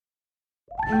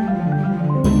Hi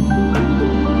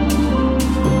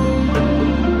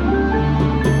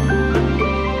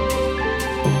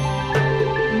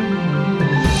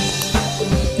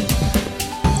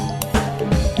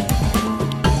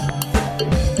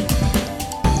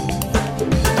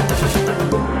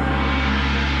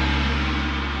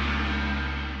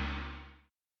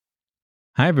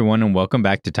everyone and welcome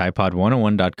back to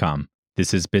ThaiPod101.com.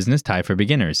 This is Business Thai for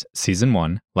Beginners, Season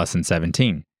 1, Lesson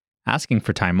 17. Asking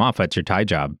for time off at your Thai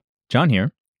job. John here.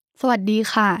 สวัสดี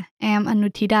ค่ะแอมอนุ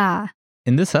ทิดา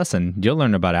In this lesson, you'll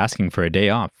learn about asking for a day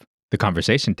off. The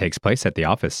conversation takes place at the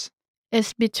office.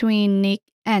 It's between Nick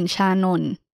and Shannon.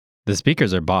 The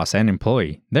speakers are boss and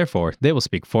employee, therefore, they will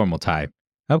speak formal Thai.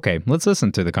 Okay, let's listen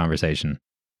to the conversation.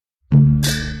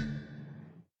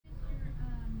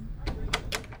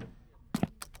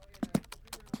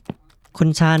 คุณ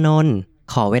ชานนท์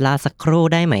ขอเวลาสักครู่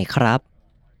ได้ไหมครับ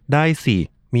ได้สิ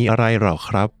มีอะไรหรอค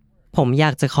รับผมอย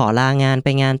ากจะขอลางานไป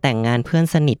งานแต่งงานเพื่อน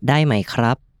สนิทได้ไหมค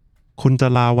รับคุณจะ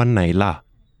ลาวันไหนล่ะ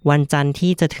วันจันทร์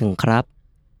ที่จะถึงครับ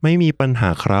ไม่มีปัญหา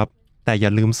ครับแต่อย่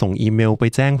าลืมส่งอีเมลไป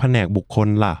แจ้งแผนกบุคคล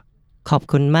ล่ะขอบ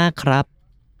คุณมากครับ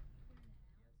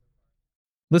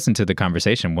Listen to the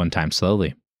conversation one time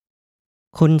slowly.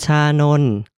 คุณชานน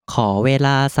ท์ขอเวล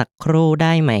าสักครู่ไ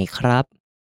ด้ไหมครับ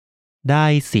ได้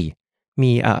สิ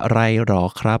มีอะไรหรอ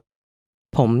ครับ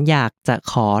ผมอยากจะ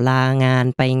ขอลางาน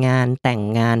ไปงานแต่ง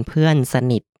งานเพื่อนส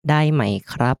นิทได้ไหม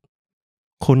ครับ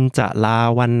คุณจะลา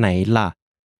วันไหนล่ะ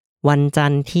วันจั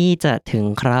นทร์ที่จะถึง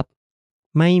ครับ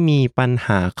ไม่มีปัญห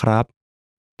าครับ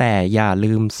แต่อย่า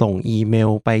ลืมส่งอีเม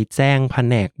ลไปแจ้งแผ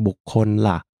นกบุคคล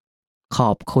ล่ะข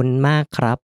อบคุณมากค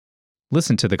รับ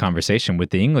Listen to the conversation with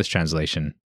the English translation.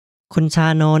 คุณชา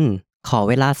นนท์ขอ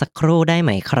เวลาสักครู่ได้ไห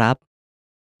มครับ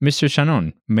Mr. Shannon,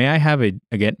 may I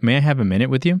have a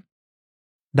minute with you?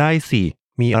 ได้สิ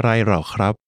มีอะไรหรอครั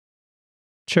บ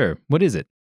Sure, what is it?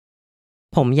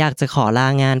 ผมอยากจะขอลา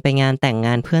งานไปงานแต่งง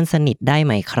านเพื่อนสนิทได้ไ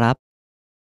หมครับ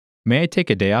May I take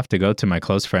a day off to go to my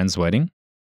close friend's wedding?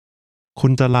 คุ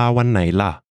ณจะลาวันไหนล่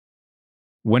ะ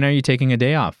When are you taking a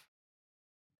day off?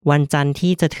 วันจันทร์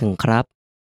ที่จะถึงครับ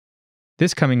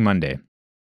This coming Monday.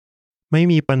 ไม่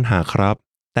มีปัญหาครับ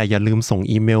แต่อย่าลืมส่ง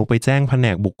อีเมลไปแจ้งแผน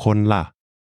กบุคคลล่ะ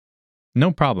No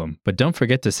problem, but don't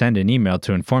forget to send an email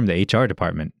to inform the HR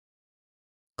department.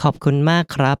 ขอบคุณมาก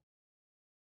ครับ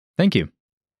Thank you.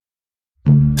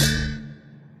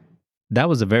 That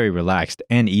was a very relaxed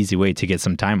and easy way to get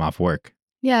some time off work.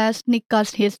 Yes, Nick got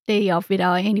his day off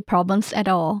without any problems at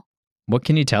all. What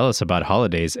can you tell us about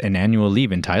holidays and annual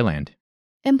leave in Thailand?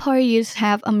 Employees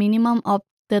have a minimum of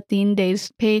 13 days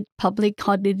paid public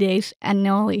holidays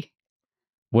annually.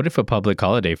 What if a public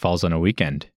holiday falls on a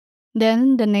weekend?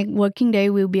 Then the next working day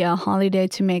will be a holiday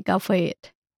to make up for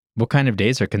it. What kind of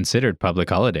days are considered public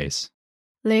holidays?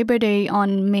 Labor Day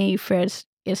on May 1st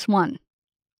is one.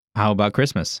 How about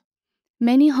Christmas?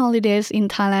 Many holidays in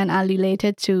Thailand are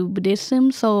related to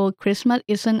Buddhism, so Christmas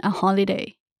isn't a holiday.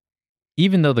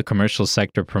 Even though the commercial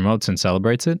sector promotes and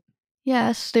celebrates it?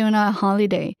 Yes, still not a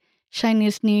holiday.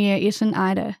 Chinese New Year isn't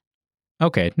either.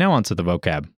 Okay, now on to the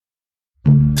vocab.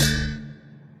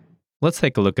 Let's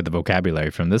take a look at the vocabulary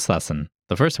from this lesson.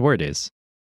 The first word is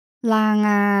ลาง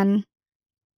าน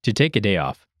to take a day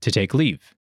off, to take leave.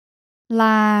 ล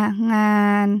างา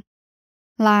น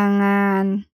ลางาน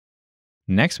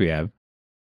Next we have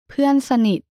เพื่อนส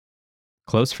นิท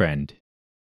close friend.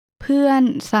 เพื่อน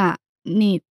ส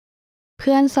นิทเ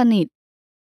พื่อนสนิท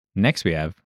Next we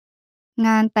have ง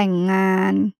านแต่งงา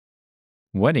น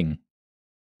wedding.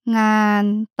 งาน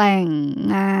แต่ง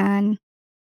งาน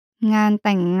งานแ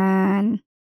ต่งงาน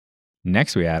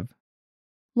Next we have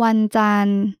วันจัน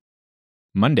ทร์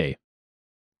Monday.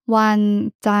 วัน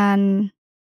จันทร์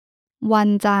วัน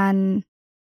จันทร์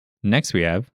Next we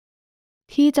have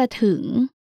ที่จะถึง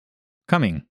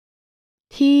coming.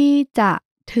 ที่จะ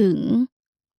ถึง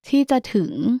ที่จะถึ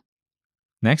ง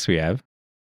Next we have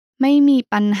ไม่มี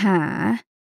ปัญหา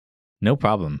no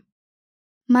problem.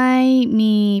 ไม่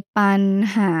มีปัญ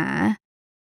หา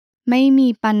ไม่มี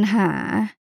ปัญหา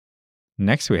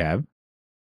Next we have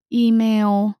อีเม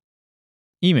ล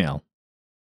email.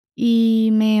 อี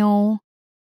เมล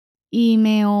อีเม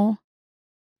ล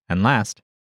And last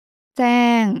แจ้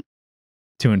ง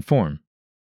to inform.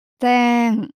 แจ้ง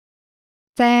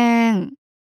แจ้ง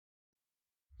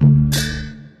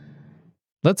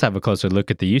Let's have a closer look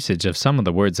at the usage of some of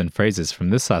the words and phrases from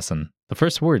this lesson. The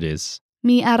first word is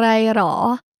มีอะไรหรอ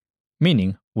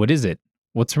meaning, what is it?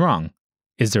 What's wrong?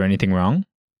 Is there anything wrong?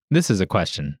 This is a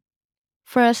question.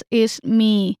 First is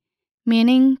me,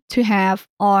 meaning to have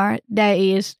or there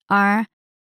is are.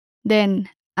 Then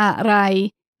อะไร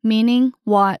meaning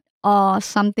what or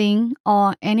something or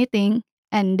anything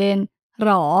and then หร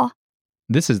อ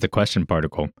This is the question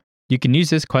particle. You can use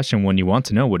this question when you want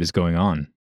to know what is going on.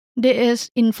 This is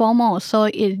informal, so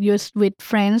it's used with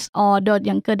friends or those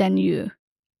younger than you.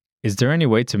 Is there any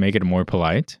way to make it more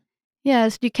polite? Yes,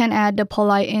 you can add the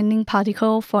polite ending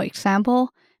particle. For example,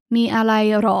 มีอะไร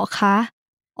หรอคะ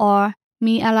or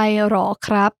มีอะไรหรอค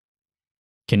รับ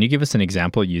Can you give us an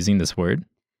example using this word?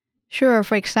 Sure,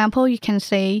 for example, you can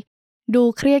say ดู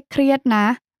เครียดนะ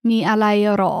มีอะไร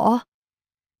หรอ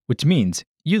Which means,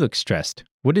 you look stressed.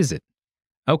 What is it?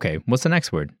 Okay, what's the next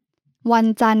word? วัน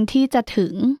จันทร์ที่จะถึ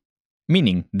ง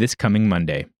Meaning, this coming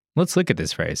Monday. Let's look at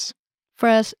this phrase.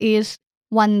 First is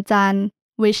วันจันทร์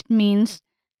which means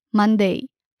Monday,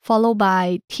 followed by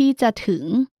ที่จะถึง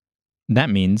That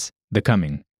means, the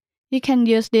coming. You can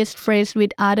use this phrase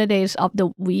with other days of the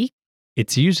week.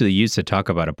 It's usually used to talk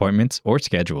about appointments or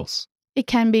schedules. It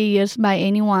can be used by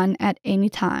anyone at any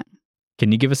time. Can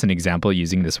you give us an example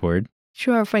using this word?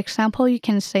 Sure, for example, you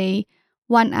can say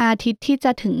วันอาทิตย์ที่จ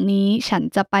ะถึงนี้ฉัน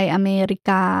จะไปอเมริ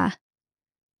กา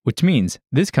Which means,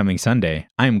 this coming Sunday,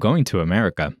 I am going to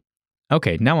America.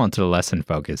 Okay, now on to the lesson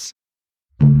focus.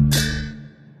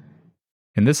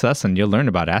 In this lesson, you'll learn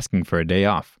about asking for a day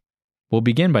off. We'll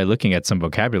begin by looking at some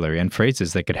vocabulary and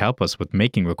phrases that could help us with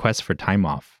making requests for time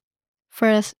off.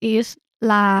 First is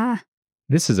ลา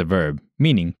This is a verb,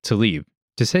 meaning to leave,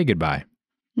 to say goodbye.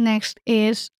 Next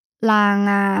is ลา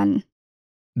งาน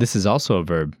This is also a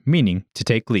verb, meaning to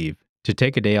take leave, to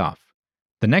take a day off.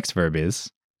 The next verb is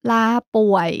ลา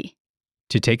ป่วย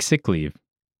to take sick leave.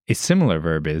 A similar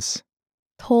verb is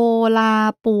โทรลา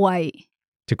ป่วย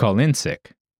to call in sick,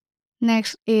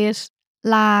 Next is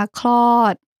ลาคลอ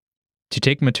ด to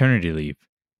take maternity leave.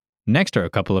 Next are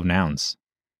a couple of nouns.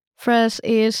 First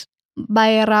is ใบ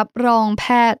รับรองแพ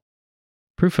ทย์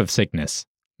Proof of sickness,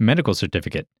 medical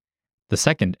certificate. The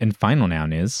second and final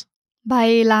noun is ใบ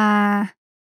ลา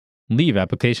leave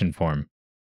application form.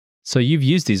 So you've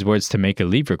used these words to make a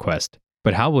leave request,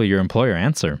 but how will your employer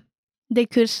answer? They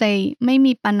could say ไม่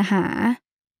มีปัญหา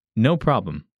No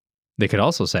problem. They could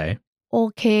also say, โอ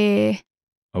เค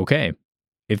okay.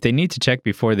 If they need to check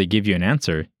before they give you an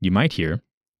answer, you might hear,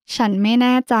 ฉันไม่แ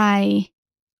น่ใจ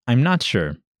I'm not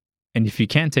sure. And if you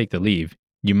can't take the leave,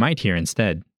 you might hear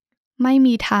instead, ไม่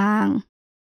มีทาง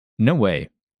no way.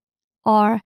 or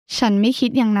ฉันไม่คิ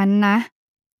ดอย่างนั้นนะ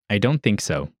I don't think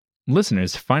so.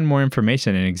 Listeners, find more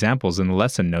information and examples in the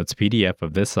lesson notes PDF of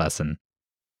this lesson.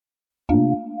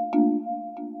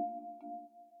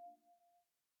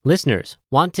 Listeners,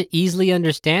 want to easily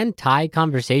understand Thai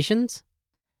conversations?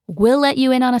 We'll let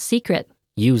you in on a secret.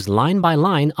 Use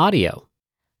line-by-line audio.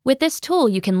 With this tool,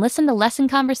 you can listen to lesson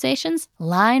conversations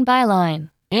line by line.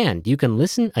 And you can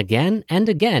listen again and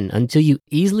again until you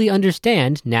easily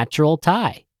understand natural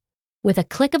Thai. With a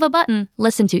click of a button,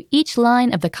 listen to each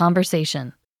line of the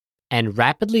conversation. And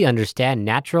rapidly understand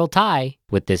natural Thai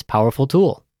with this powerful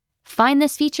tool. Find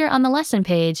this feature on the lesson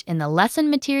page in the lesson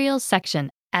materials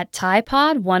section at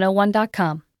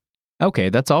ThaiPod101.com. Okay,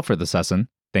 that's all for this lesson.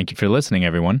 Thank you for listening,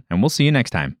 everyone, and we'll see you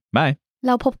next time. Bye. เ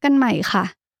ราพบกันใหม่ค่ะ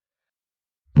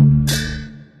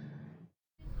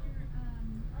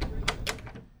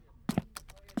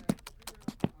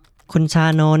คุณชา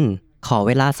นนท์ขอเ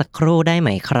วลาสักครู่ได้ไหม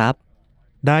ครับ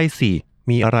ได้สิ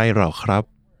มีอะไรหรอครับ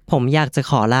ผมอยากจะ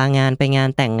ขอลางานไปงาน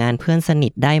แต่งงานเพื่อนสนิ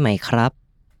ทได้ไหมครับ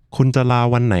คุณจะลา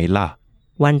วันไหนล่ะ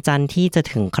วันจันทร์ที่จะ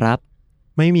ถึงครับ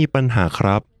ไม่มีปัญหาค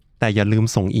รับ แต่อย่าลืม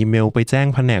ส่งอีเมลไปแจ้ง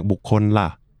แผนกบุคคลล่ะ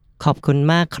ขอบคุณ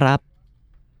มากครับ